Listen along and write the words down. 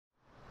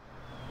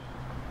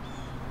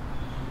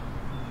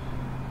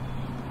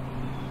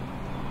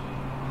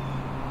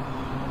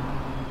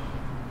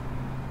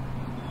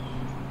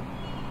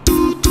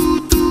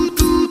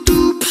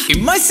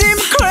might seem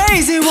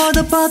crazy what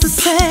I'm about to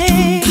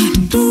say.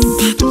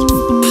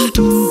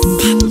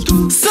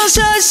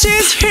 Sunshine,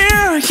 she's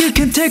here, you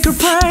can take a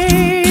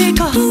break.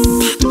 I'm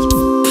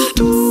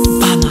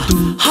a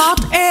hot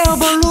air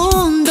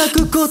balloon that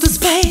could go to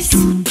space.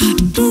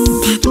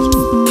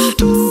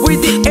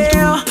 With the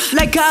air,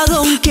 like I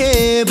don't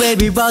care,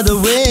 baby, by the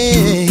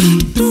way.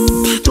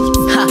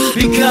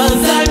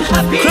 Because I'm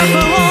happy. Clap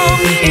along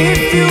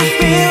if you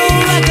feel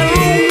like a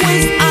room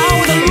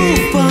without a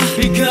roof.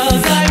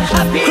 Because I'm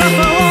happy. Clap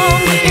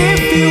along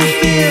if you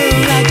feel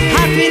like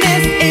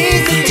happiness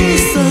is the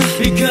truth.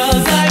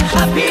 Because I'm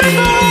happy. Clap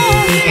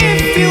along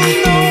if you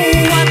know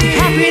what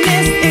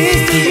happiness is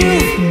to you.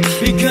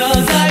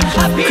 Because I'm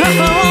happy. Clap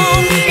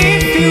along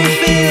if you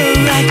feel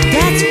like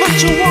that's what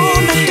you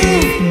wanna do.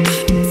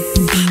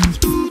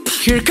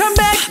 Here come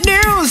back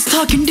news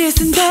talking this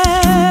and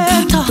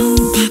that.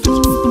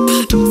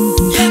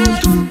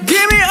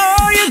 Give me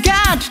all you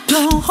got,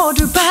 don't hold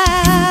it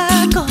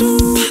back.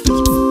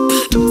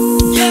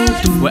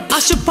 Well, I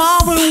should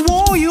power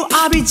warn you,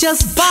 I'll be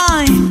just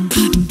fine.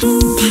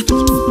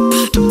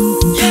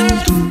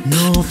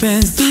 No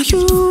offense to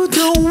you,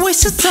 don't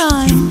waste your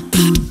time.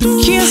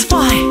 Here's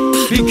why.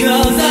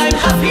 Because I'm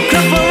happy.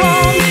 Clap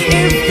along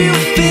if you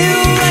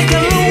feel like a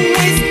room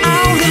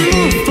without a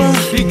roof.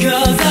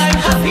 Because I'm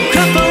happy.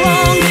 Clap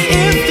along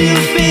if you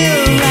feel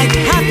like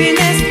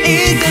happiness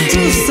is the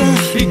truth.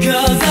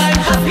 Because I'm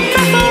happy.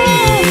 Clap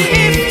along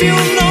if you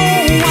know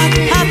what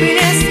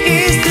happiness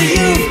is to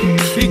you.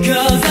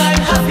 Because I'm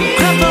happy.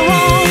 Clap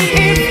along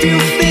if you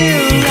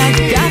feel like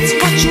that's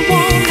what you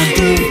wanna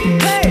do.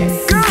 Hey,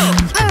 girl,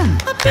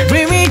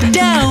 bring me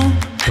down,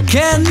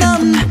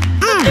 cannon.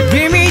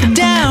 Bring me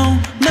down,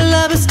 my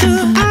love is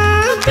true.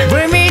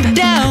 Bring me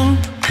down,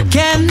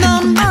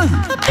 cannon.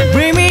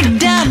 Bring me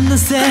down, the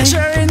same.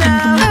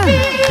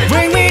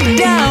 Bring me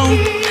down,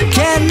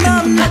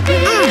 cannon.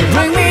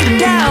 Bring me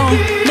down,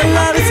 my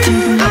love is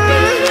true.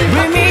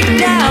 Bring me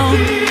down,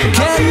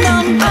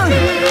 cannon.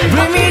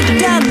 Bring me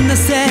down, the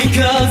same.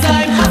 Because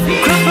I'm happy.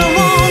 Clap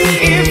along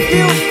if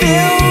you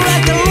feel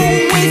like a room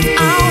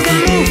without a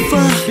roof.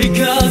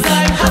 Because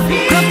I'm happy.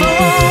 Clap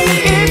along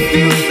if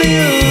you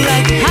feel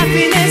like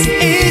happiness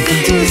is the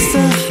truth.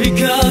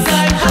 Because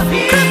I'm happy.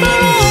 Clap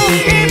along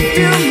if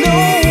you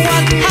know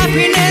what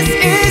happiness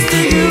is to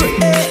you.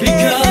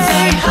 Because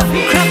I'm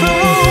happy. Clap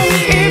along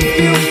if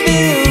you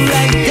feel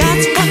like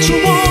that's what you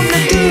wanna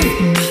do.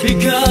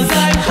 Because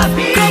I'm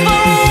happy. Clap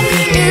along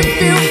if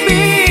you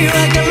feel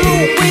like a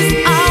room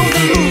without a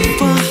roof.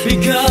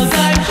 Because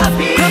I'm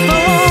happy. Clap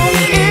along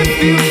if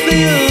you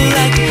feel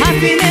like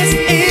happiness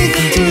is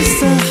the truth.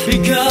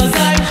 Because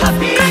I'm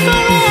happy. Clap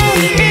along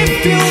if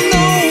you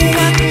know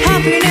what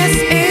happiness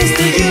is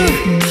to you.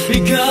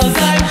 Because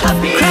I'm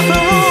happy. Clap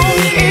along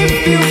if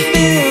you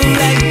feel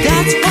like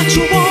that's what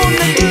you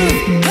wanna do.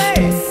 Hey,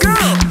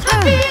 girl,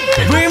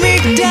 bring me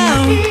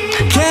down,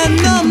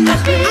 cannon.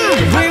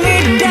 Bring me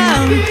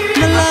down,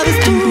 my love is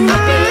true.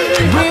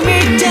 Bring me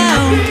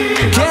down,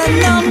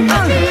 cannon.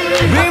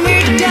 Bring me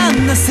down,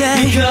 I say.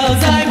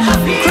 Because I'm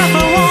happy. Clap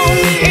along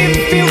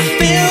if you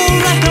feel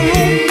like a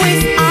room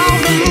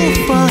without a roof.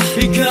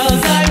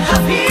 Because I'm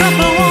happy. Clap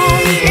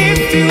along if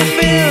you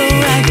feel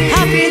like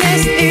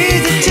happiness is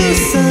the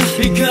truth.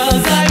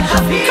 Because I'm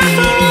happy. Clap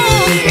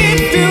along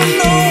if you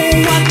know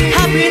what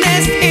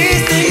happiness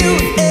is to you.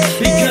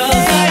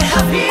 Because I'm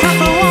happy. Clap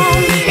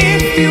along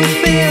if you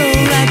feel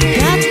like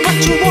that's what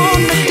you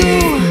wanna do.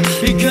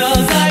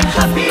 Because I'm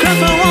happy.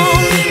 Clap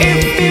along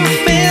if you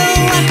feel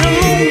like a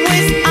room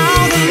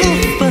without a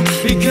roof.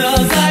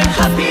 Because I'm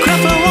happy.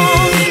 Clap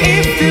along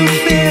if you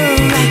feel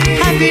like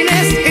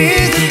happiness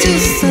is the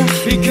truth.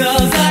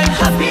 Because I'm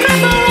happy.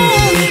 Clap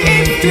along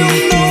if you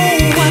know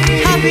what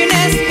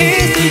happiness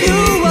is to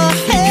you.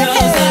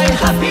 Because I'm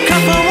happy.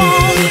 Clap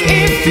along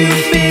if you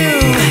feel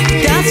like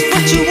that's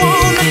what you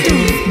wanna do.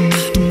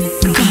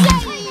 Come on.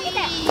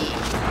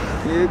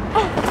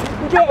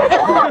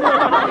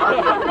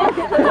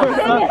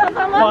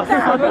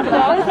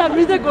 あれさ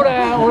見てこれ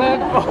俺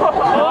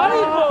悪い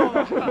子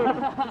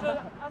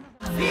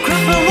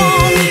Clap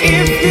along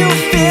if you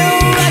feel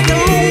like a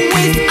room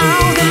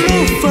without a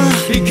roof.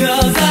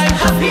 Because I'm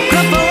happy.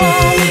 Clap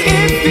along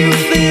if you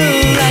feel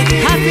like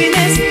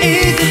happiness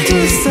is the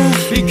truth.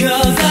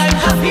 Because I'm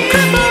happy.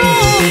 Clap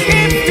along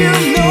if you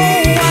know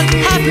what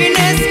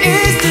happiness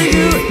is to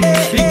you.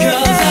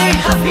 Because I'm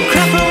happy.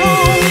 Clap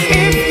along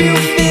if you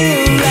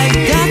feel like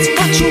that's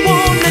what you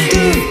wanna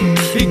do.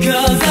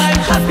 Because I'm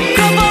happy.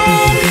 Clap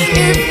along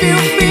if you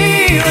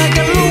feel like a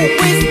room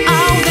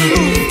without a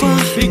roof.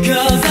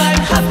 Because I'm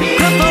happy.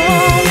 Clap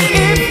along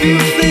if you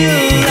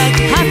feel like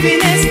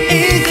happiness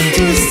is the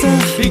truth.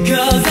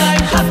 Because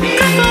I'm happy.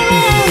 Clap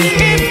along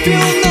if you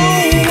know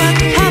what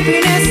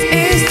happiness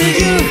is to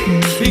you.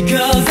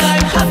 Because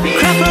I'm happy.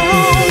 Clap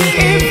along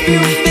if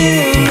you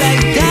feel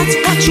like that's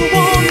what you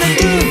wanna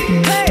do.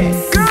 Hey,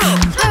 girl,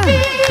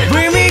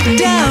 bring me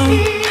down,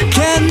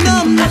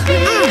 cannon.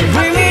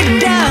 Bring me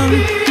down,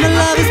 my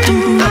love is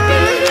true.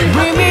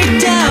 Bring me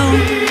down,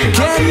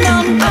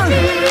 cannon.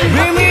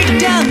 Bring me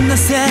down, I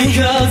say.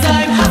 Because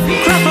I'm happy.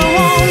 Clap along.